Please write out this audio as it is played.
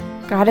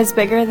God is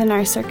bigger than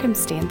our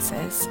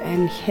circumstances,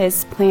 and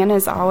His plan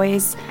is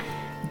always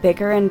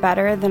bigger and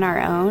better than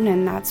our own.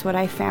 And that's what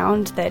I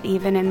found, that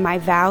even in my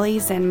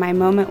valleys and my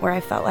moment where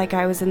I felt like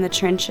I was in the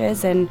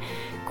trenches and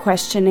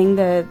questioning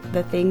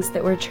the things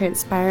that were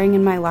transpiring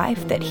in my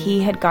life, that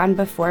He had gone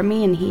before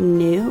me and He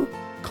knew.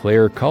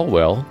 Claire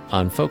Caldwell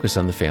on Focus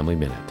on the Family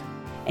Minute.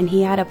 And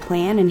He had a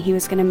plan, and He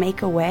was going to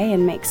make a way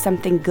and make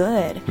something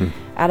good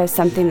out of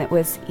something that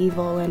was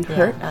evil and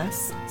hurt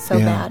us so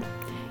bad.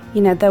 You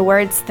know, the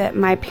words that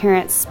my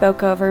parents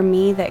spoke over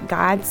me, that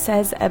God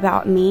says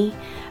about me,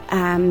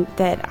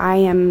 that I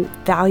am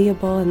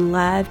valuable and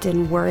loved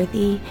and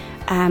worthy,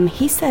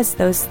 He says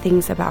those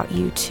things about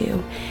you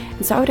too.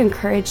 And so I would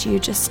encourage you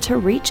just to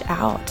reach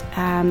out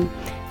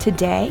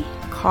today.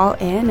 Call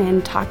in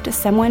and talk to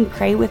someone,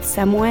 pray with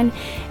someone,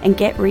 and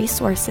get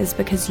resources,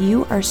 because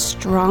you are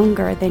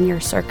stronger than your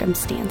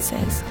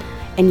circumstances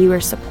and you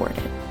are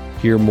supported.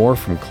 Hear more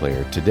from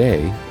Claire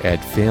today at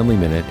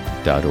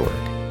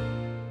FamilyMinute.org.